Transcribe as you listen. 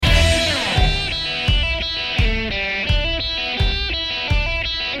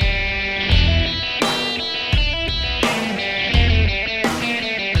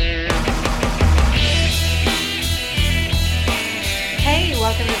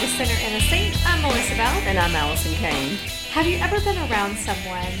Sinner and a Saint. I'm Melissa Bell. And I'm Allison Kane. Have you ever been around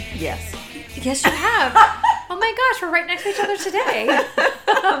someone? Yes. Yes, you have. Oh my gosh, we're right next to each other today.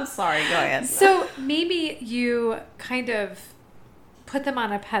 I'm sorry, go ahead. So maybe you kind of put them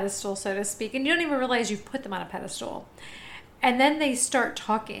on a pedestal, so to speak, and you don't even realize you've put them on a pedestal. And then they start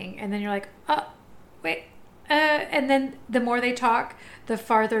talking, and then you're like, oh, wait. And then the more they talk, the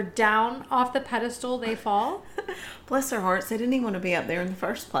farther down off the pedestal they fall. Bless their hearts, they didn't even want to be up there in the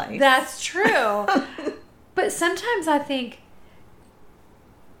first place. That's true. But sometimes I think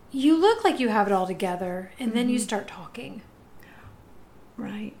you look like you have it all together, and then you start talking.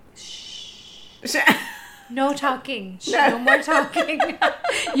 Right. Shh. No talking. No more talking.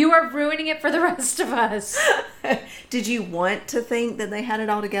 You are ruining it for the rest of us. Did you want to think that they had it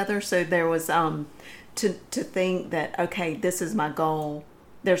all together? So there was to think that, okay, this is my goal.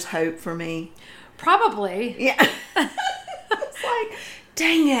 There's hope for me. Probably. Yeah. It's like,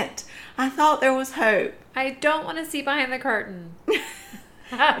 dang it. I thought there was hope. I don't want to see behind the curtain.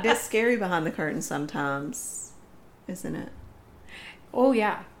 It is scary behind the curtain sometimes, isn't it? Oh,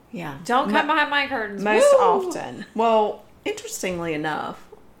 yeah. Yeah. Don't come behind my curtains. Most Woo! often. Well, interestingly enough,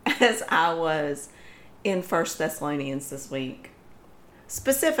 as I was in 1 Thessalonians this week,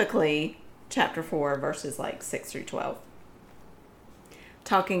 specifically chapter 4, verses like 6 through 12,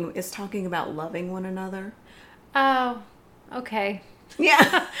 talking about loving one another. Oh, okay.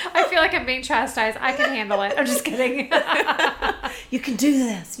 Yeah. I feel like I'm being chastised. I can handle it. I'm just kidding. You can do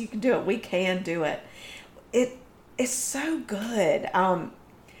this. You can do it. We can do it. It's so good.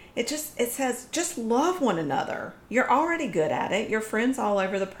 It says, just love one another. You're already good at it. Your friends all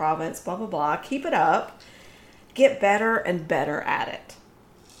over the province, blah, blah, blah. Keep it up. Get better and better at it.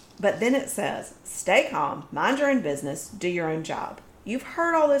 But then it says, stay calm, mind your own business, do your own job. You've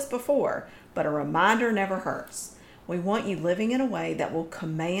heard all this before, but a reminder never hurts. We want you living in a way that will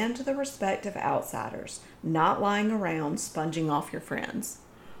command the respect of outsiders, not lying around sponging off your friends.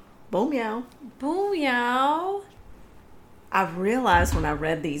 Boom, meow. Boom, yow. I realized when I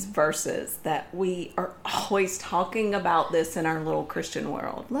read these verses that we are always talking about this in our little Christian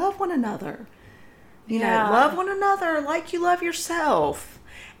world. Love one another. You know, love one another like you love yourself.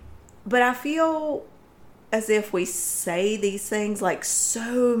 But I feel as if we say these things like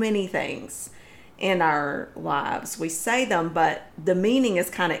so many things in our lives. We say them, but the meaning is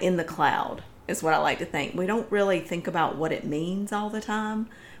kind of in the cloud, is what I like to think. We don't really think about what it means all the time.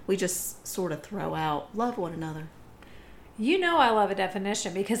 We just sort of throw out, love one another. You know I love a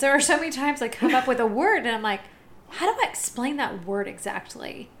definition because there are so many times I come up with a word and I'm like, how do I explain that word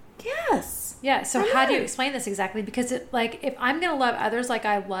exactly? Yes. Yeah, so how do you explain this exactly? Because if I'm going to love others like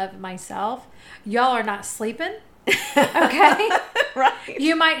I love myself, y'all are not sleeping, okay? Right.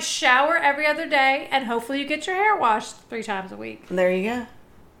 You might shower every other day and hopefully you get your hair washed 3 times a week. There you go.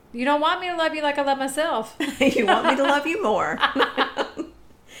 You don't want me to love you like I love myself. You want me to love you more.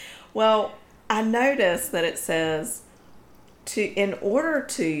 Well, I noticed that it says, in order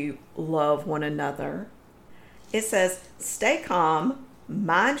to love one another, it says, stay calm,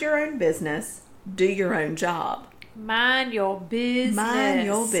 mind your own business, do your own job. Mind your business. Mind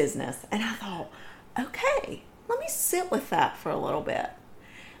your business. And I thought, okay, let me sit with that for a little bit.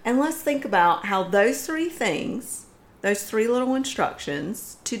 And let's think about how those 3 things, those 3 little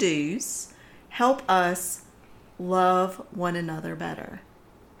instructions, to-dos, help us love one another better.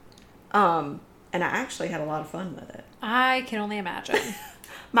 And I actually had a lot of fun with it. I can only imagine.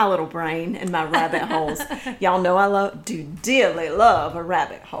 My little brain and my rabbit holes. Y'all know I do dearly love a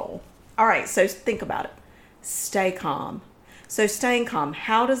rabbit hole. All right, so think about it. Stay calm. So staying calm,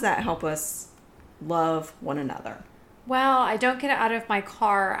 how does that help us love one another? Well, I don't get out of my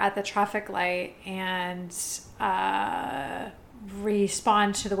car at the traffic light and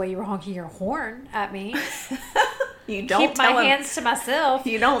respond to the way you were honking your horn at me. You don't keep my hands to myself.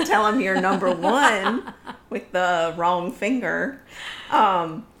 You don't tell them you're number 1 with the wrong finger.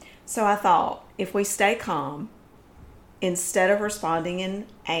 So I thought, if we stay calm, instead of responding in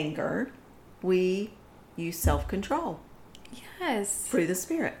anger, we use self-control. Yes. Through the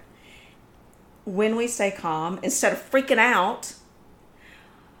Spirit. When we stay calm, instead of freaking out,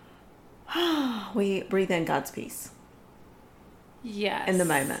 we breathe in God's peace. Yes. In the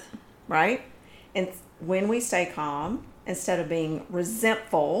moment, right? And when we stay calm, instead of being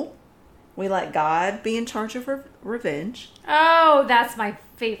resentful, we let God be in charge of revenge. Oh, that's my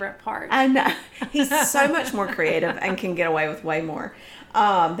favorite part. I know. He's so much more creative and can get away with way more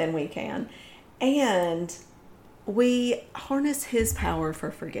than we can. And we harness his power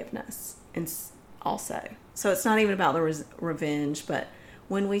for forgiveness and also. So it's not even about the revenge, but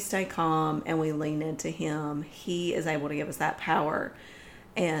when we stay calm and we lean into him, he is able to give us that power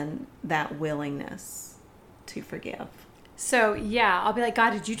and that willingness to forgive. So, yeah, I'll be like,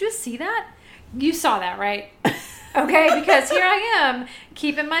 God, did you just see that? You saw that, right? Okay, because here I am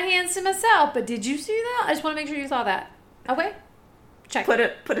keeping my hands to myself. But did you see that? I just want to make sure you saw that. Okay, check.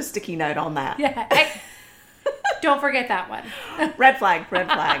 Put a sticky note on that. Yeah. Hey, don't forget that one. Red flag, red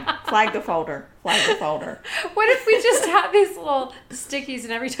flag. Flag the folder. Flag the folder. What if we just have these little stickies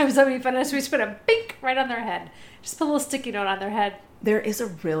and every time somebody finishes, we just put a bink right on their head? Just put a little sticky note on their head. There is a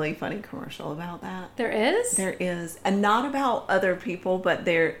really funny commercial about that. There is? There is. And not about other people, but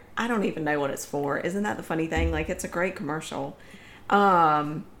I don't even know what it's for. Isn't that the funny thing? Like, it's a great commercial.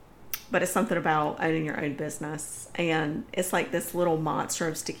 But it's something about owning your own business. And it's like this little monster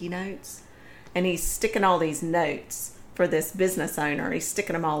of sticky notes. And he's sticking all these notes for this business owner. He's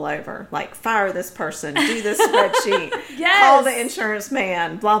sticking them all over. Like, fire this person, do this spreadsheet, Yes. call the insurance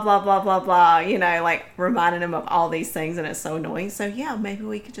man, blah, blah, blah, blah, blah. You know, like reminding him of all these things. And it's so annoying. So, yeah, maybe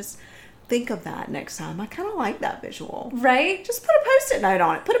we could just think of that next time. I kind of like that visual. Right? Just put a Post-it note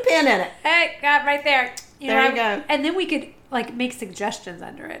on it. Put a pin in it. Hey, got right there. There you go. And then we could, like, make suggestions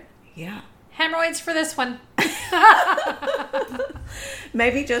under it. Yeah. Hemorrhoids for this one.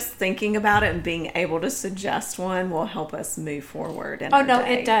 Maybe just thinking about it and being able to suggest one will help us move forward. Oh, no,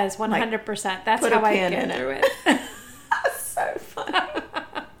 it does. 100%. That's how I get through it. That's so funny.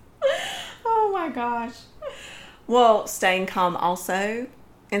 Oh, my gosh. Well, staying calm also,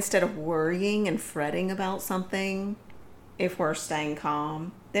 instead of worrying and fretting about something, if we're staying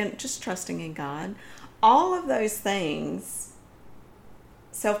calm, then just trusting in God. All of those things,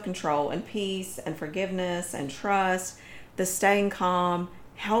 self-control and peace and forgiveness and trust, the staying calm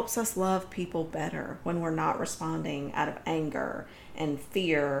helps us love people better when we're not responding out of anger and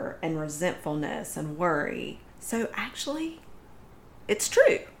fear and resentfulness and worry. So actually, it's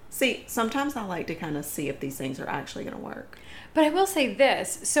true. See, sometimes I like to kind of see if these things are actually going to work. But I will say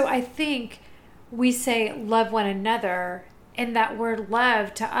this. So I think we say love one another, and that word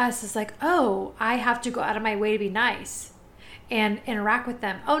love to us is like, oh, I have to go out of my way to be nice and interact with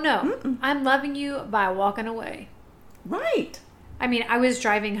them. Oh, no, I'm loving you by walking away. Right. I mean, I was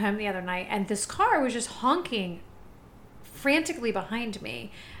driving home the other night, and this car was just honking frantically behind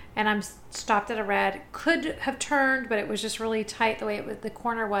me. And I'm stopped at a red. Could have turned, but it was just really tight the way the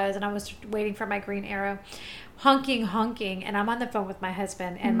corner was, and I was waiting for my green arrow. Honking. And I'm on the phone with my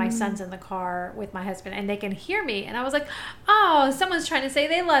husband, and my son's in the car with my husband, and they can hear me. And I was like, oh, someone's trying to say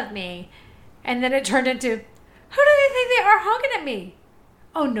they love me. And then it turned into, who do they think they are honking at me?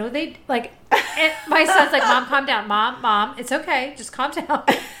 Oh, no, they, like, and my son's like, Mom, calm down. Mom, it's okay. Just calm down.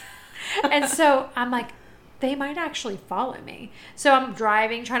 And so I'm like, they might actually follow me. So I'm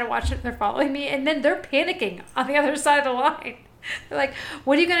driving, trying to watch if they're following me, and then they're panicking on the other side of the line. They're like,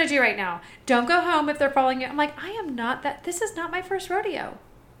 what are you going to do right now? Don't go home if they're following you. I'm like, I am not that. This is not my first rodeo.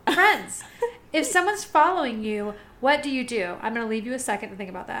 Friends, if someone's following you, what do you do? I'm going to leave you a second to think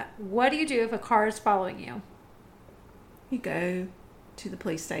about that. What do you do if a car is following you? You go to the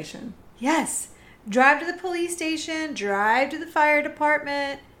police station. Yes. Drive to the police station. Drive to the fire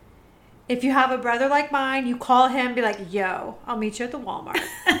department. If you have a brother like mine, you call him, be like, yo, I'll meet you at the Walmart.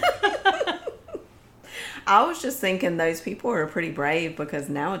 I was just thinking those people are pretty brave, because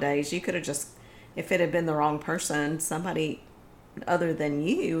nowadays you could have just, if it had been the wrong person, somebody other than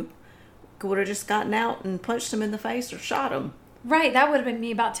you would have just gotten out and punched him in the face or shot him. Right. That would have been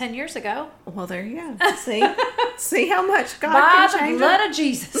me about 10 years ago. Well, there you go. See how much God By can change the blood of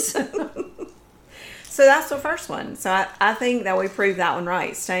Jesus. So that's the first one. So I think that we proved that one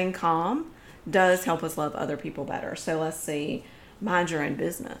right. Staying calm does help us love other people better. So let's see. Mind your own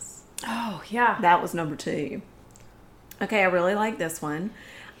business. Oh, yeah. That was number 2. Okay, I really like this one.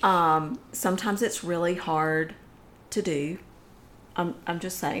 Sometimes it's really hard to do. I'm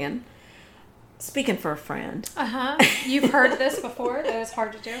just saying. Speaking for a friend. Uh-huh. You've heard this before, that it's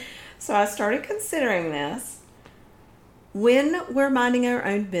hard to do? So I started considering this. When we're minding our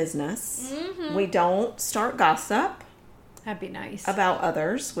own business, we don't start gossip. That'd be nice. About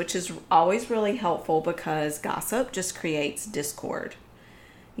others, which is always really helpful, because gossip just creates discord,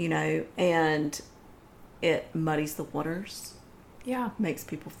 and it muddies the waters. Yeah. Makes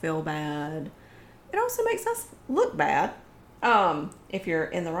people feel bad. It also makes us look bad, if you're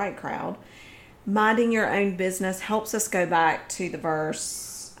in the right crowd. Minding your own business helps us go back to the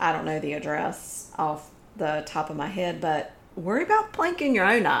verse. I don't know the address off the top of my head, but worry about plank in your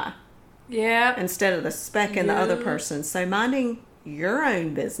own eye. Yeah. Instead of the speck in the other person. So minding your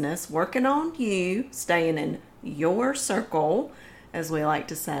own business, working on you, staying in your circle, as we like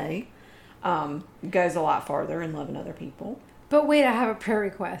to say, goes a lot farther in loving other people. But wait, I have a prayer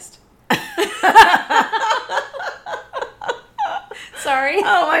request. Sorry.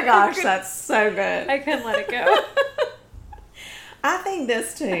 Oh my gosh, that's so good. I couldn't let it go. I think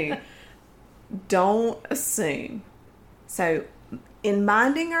this too. Don't assume. So, in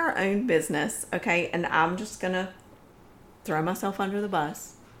minding our own business, okay, and I'm just going to throw myself under the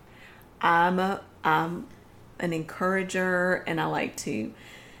bus. I'm an encourager, and I like to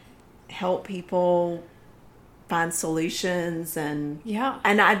help people find solutions, and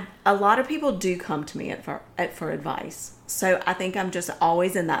a lot of people do come to me for advice. So I think I'm just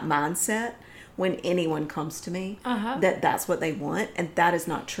always in that mindset when anyone comes to me that's what they want, and that is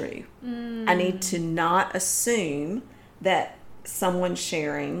not true. I need to not assume that someone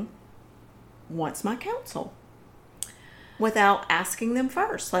sharing wants my counsel without asking them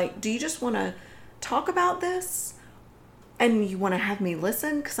first. Like, do you just want to talk about this and you want to have me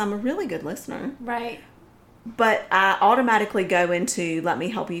listen? Because I'm a really good listener. Right. But I automatically go into, let me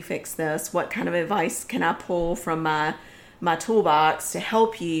help you fix this. What kind of advice can I pull from my toolbox to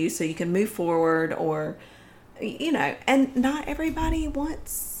help you so you can move forward? Or, and not everybody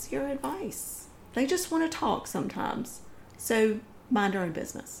wants your advice. They just want to talk sometimes. So mind our own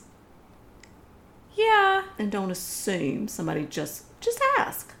business. Yeah. And don't assume somebody just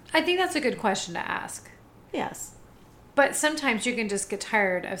ask. I think that's a good question to ask. Yes. But sometimes you can just get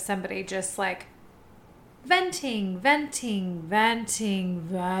tired of somebody just like venting, and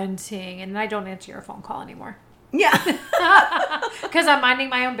I don't answer your phone call anymore. Yeah. Because I'm minding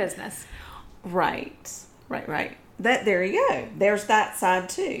my own business. Right. There you go. There's that side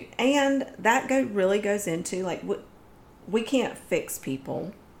too. And that really goes into, like, we can't fix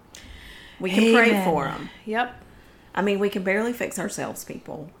people. We can pray for them. Yep. I mean, we can barely fix ourselves,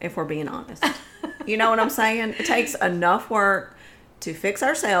 people, if we're being honest. You know what I'm saying? It takes enough work to fix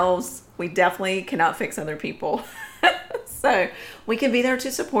ourselves. We definitely cannot fix other people. So we can be there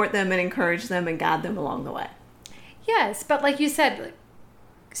to support them and encourage them and guide them along the way. Yes, but like you said,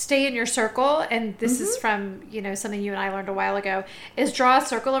 stay in your circle. And this is from, something you and I learned a while ago, is draw a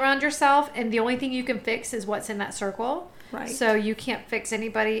circle around yourself. And the only thing you can fix is what's in that circle. Right. So you can't fix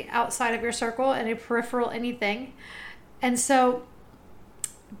anybody outside of your circle, any peripheral, anything. And so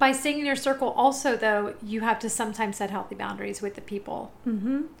by staying in your circle also, though, you have to sometimes set healthy boundaries with the people,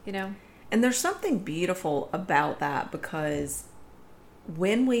 And there's something beautiful about that, because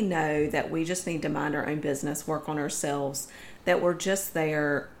when we know that we just need to mind our own business, work on ourselves, that we're just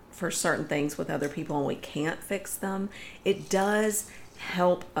there for certain things with other people and we can't fix them, it does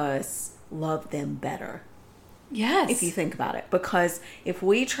help us love them better. Yes. If you think about it. Because if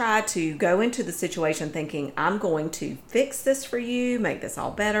we try to go into the situation thinking, I'm going to fix this for you, make this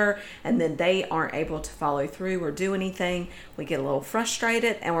all better, and then they aren't able to follow through or do anything, we get a little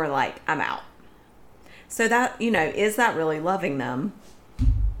frustrated and we're like, I'm out. So that, is that really loving them?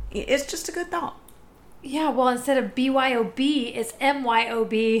 It's just a good thought. Yeah, well, instead of BYOB, it's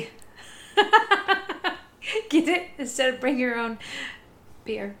MYOB. Get it? Instead of bring your own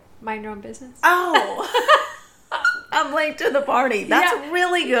beer, mind your own business. Oh, I'm late to the party. That's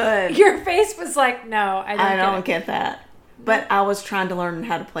really good. Your face was like, no, I don't get that. But I was trying to learn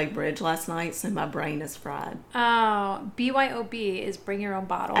how to play bridge last night, so my brain is fried. Oh, BYOB is bring your own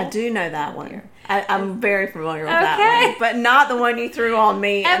bottle. I do know that one. I'm very familiar with that one. But not the one you threw on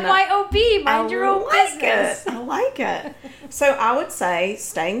me. MYOB, mind your own business. I like it. So I would say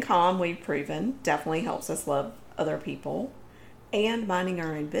staying calm, we've proven, definitely helps us love other people. And minding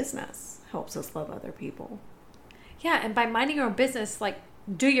our own business helps us love other people. Yeah, and by minding your own business, like,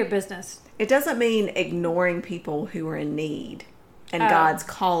 do your business. It doesn't mean ignoring people who are in need, and God's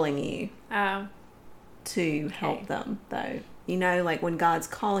calling you to help them, though. Like when God's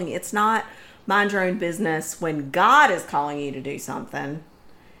calling, it's not mind your own business when God is calling you to do something.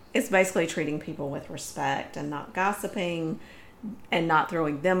 It's basically treating people with respect and not gossiping and not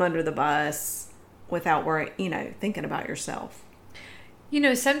throwing them under the bus without worrying, thinking about yourself.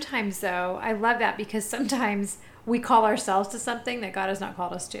 Sometimes, though, I love that, because sometimes we call ourselves to something that God has not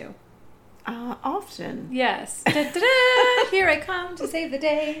called us to. Often. Yes. Da-da-da, here I come to save the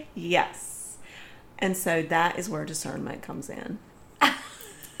day. Yes. And so that is where discernment comes in.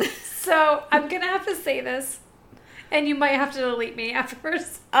 So I'm going to have to say this, and you might have to delete me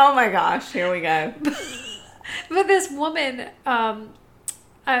afterwards. Oh my gosh, here we go. But this woman, an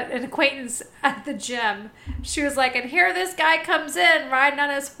acquaintance at the gym, she was like, and here this guy comes in riding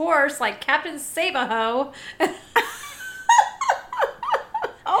on his horse like Captain Save-A-Ho.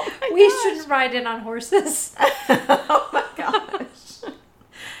 Oh my we gosh. shouldn't ride in on horses. Oh my gosh.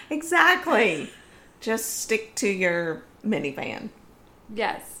 Exactly. Just stick to your minivan.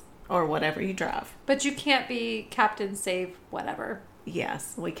 Yes. Or whatever you drive. But you can't be Captain Save whatever.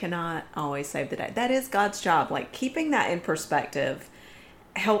 Yes, we cannot always save the day. That is God's job. Like, keeping that in perspective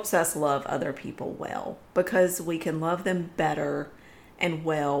helps us love other people well, because we can love them better and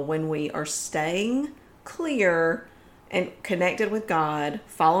well when we are staying clear and connected with God,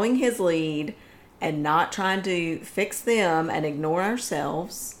 following his lead, and not trying to fix them and ignore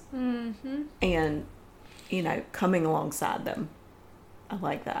ourselves, and, coming alongside them. I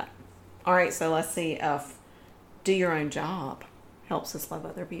like that. All right, so let's see if do your own job helps us love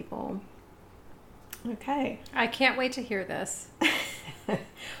other people. Okay. I can't wait to hear this.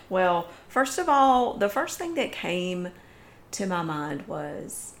 Well, first of all, the first thing that came to my mind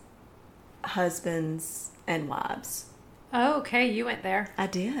was husbands and wives. Oh, okay. You went there. I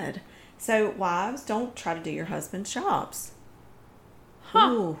did. So, wives, don't try to do your husband's jobs. Huh.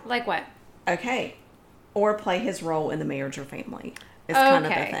 Ooh. Like what? Okay. Or play his role in the marriage or family. It's kind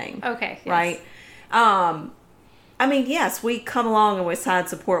of the thing. Okay. Yes. Right? Yes, we come along and we side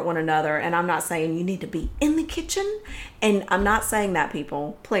support one another, and I'm not saying you need to be in the kitchen, and I'm not saying that,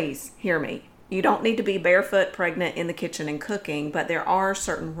 people. Please hear me. You don't need to be barefoot pregnant in the kitchen and cooking, but there are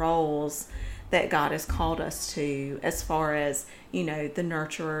certain roles that God has called us to, as far as, the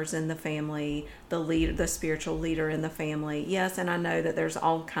nurturers in the family, the leader, the spiritual leader in the family. Yes, and I know that there's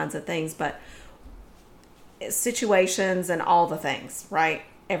all kinds of things, but situations and all the things, right?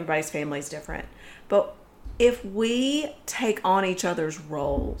 Everybody's family is different. But if we take on each other's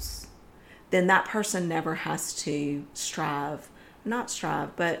roles, then that person never has to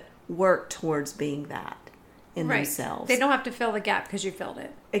but work towards being that in themselves. They don't have to fill the gap because you filled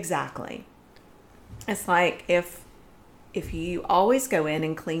it. Exactly. It's like if you always go in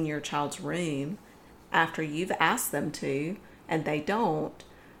and clean your child's room after you've asked them to, and they don't,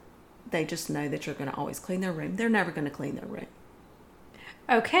 they just know that you're going to always clean their room. They're never going to clean their room.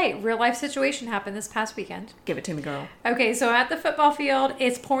 Okay, real life situation happened this past weekend. Give it to me, girl. Okay, so at the football field,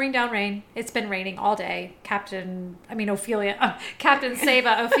 it's pouring down rain. It's been raining all day. Captain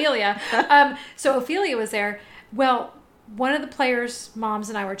Saba, Ophelia. So Ophelia was there. Well, one of the players' moms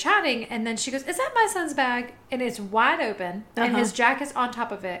and I were chatting, and then she goes, "Is that my son's bag?" And it's wide open, and his jacket's on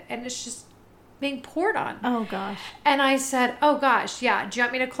top of it, and it's just being poured on. Oh, gosh. And I said, "Oh, gosh, yeah. Do you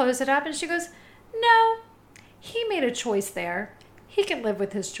want me to close it up?" And she goes, "No. He made a choice there. He can live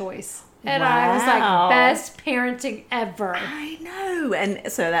with his choice." And I was like, best parenting ever. I know.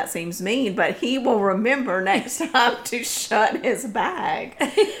 And so that seems mean, but he will remember next time to shut his bag.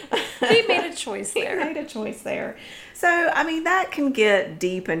 He made a choice there. He made a choice there. So, that can get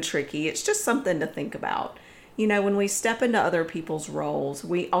deep and tricky. It's just something to think about. When we step into other people's roles,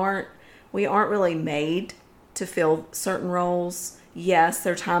 we aren't really made to fill certain roles. Yes,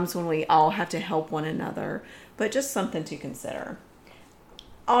 there are times when we all have to help one another, but just something to consider.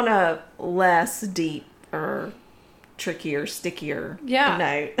 On a less deep or trickier, stickier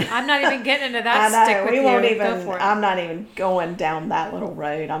note. I'm not even getting into that. I know. Stick with we you. won't even. Go for it. I'm not even going down that little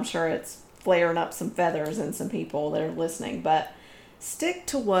road. I'm sure it's flaring up some feathers in some people that are listening. But stick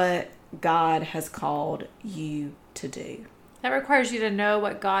to what God has called you to do. That requires you to know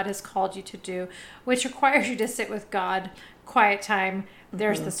what God has called you to do, which requires you to sit with God, quiet time.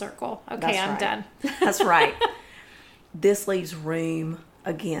 There's the circle. Okay, I'm done. That's right. This leaves room,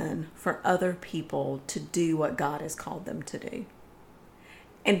 again, for other people to do what God has called them to do.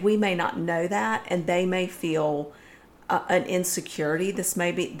 And we may not know that, and they may feel an insecurity.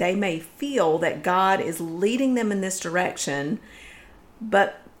 They may feel that God is leading them in this direction,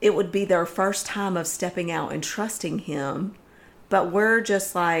 but it would be their first time of stepping out and trusting Him. But we're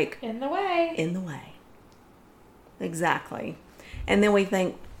just like... In the way. Exactly. And then we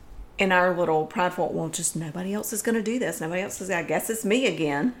think in our little prideful, well, just nobody else is going to do this. Nobody else is, I guess it's me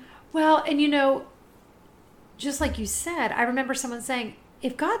again. Well, and just like you said, I remember someone saying,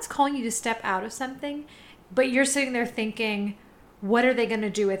 if God's calling you to step out of something, but you're sitting there thinking, what are they going to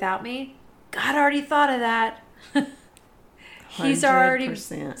do without me? God already thought of that. He's 100%.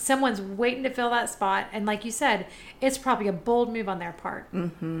 already, someone's waiting to fill that spot. And like you said, it's probably a bold move on their part.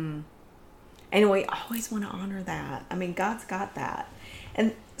 Mm-hmm. And we always want to honor that. God's got that.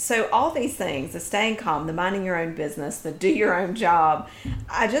 And so all these things, the staying calm, the minding your own business, the do your own job,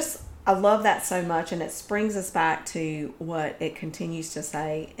 I love that so much. And it brings us back to what it continues to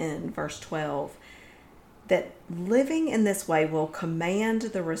say in verse 12, that living in this way will command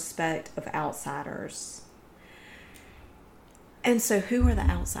the respect of outsiders. And so who are the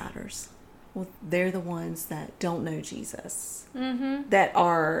outsiders? Well, they're the ones that don't know Jesus, that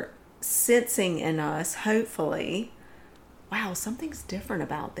are sensing in us, hopefully, wow, something's different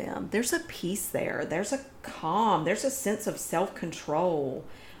about them. There's a peace there. There's a calm. There's a sense of self-control.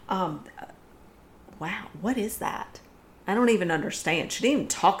 Wow, what is that? I don't even understand. She didn't even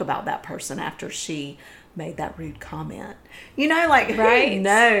talk about that person after she made that rude comment. You know, like, Right. who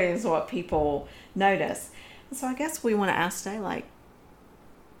knows what people notice? And so I guess we want to ask today, like,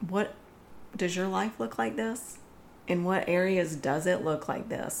 what does your life look like this? In what areas does it look like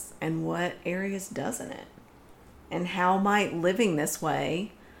this? And what areas doesn't it? And how might living this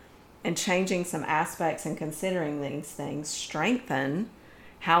way and changing some aspects and considering these things strengthen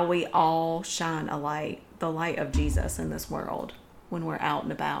how we all shine a light, the light of Jesus in this world when we're out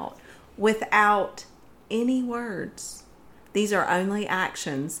and about, without any words. These are only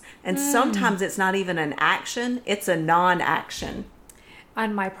actions. And sometimes it's not even an action, it's a non-action.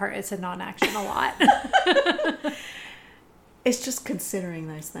 On my part, it's a non-action a lot. It's just considering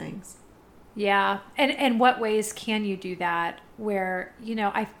those things. Yeah. And what ways can you do that where, you know,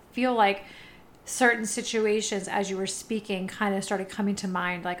 I feel like certain situations as you were speaking kind of started coming to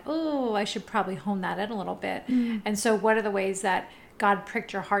mind, like, oh, I should probably hone that in a little bit. And so what are the ways that God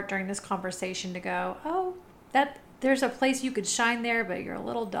pricked your heart during this conversation to go, oh, that there's a place you could shine there, but you're a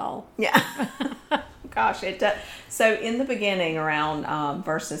little dull. Yeah. Gosh, it does. So in the beginning, around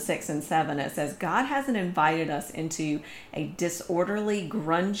verses 6 and 7, it says, God hasn't invited us into a disorderly,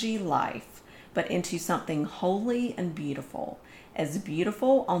 grungy life, but into something holy and beautiful, as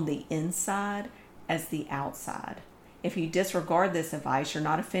beautiful on the inside as the outside. If you disregard this advice, you're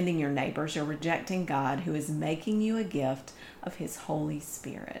not offending your neighbors. You're rejecting God, who is making you a gift of his Holy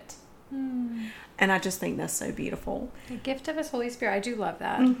Spirit. And I just think that's so beautiful. The gift of his Holy Spirit. I do love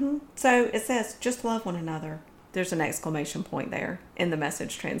that. So it says, just love one another. There's an exclamation point there in the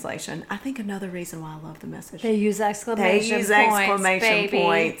Message translation. I think another reason why I love the Message. They use exclamation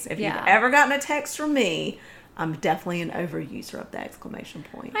points. If you've ever gotten a text from me, I'm definitely an overuser of the exclamation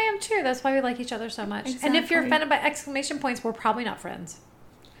point. I am too. That's why we like each other so much. Exactly. And if you're offended by exclamation points, we're probably not friends.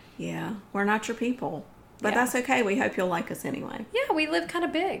 Yeah, we're not your people. But Yeah. that's okay. We hope you'll like us anyway. Yeah, we live kind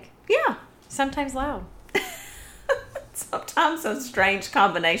of big. Yeah. Sometimes loud. Sometimes a strange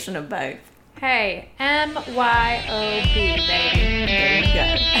combination of both. Hey, MYOB, baby. There you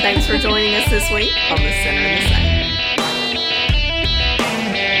go. Thanks for joining us this week on The Center and the Saint.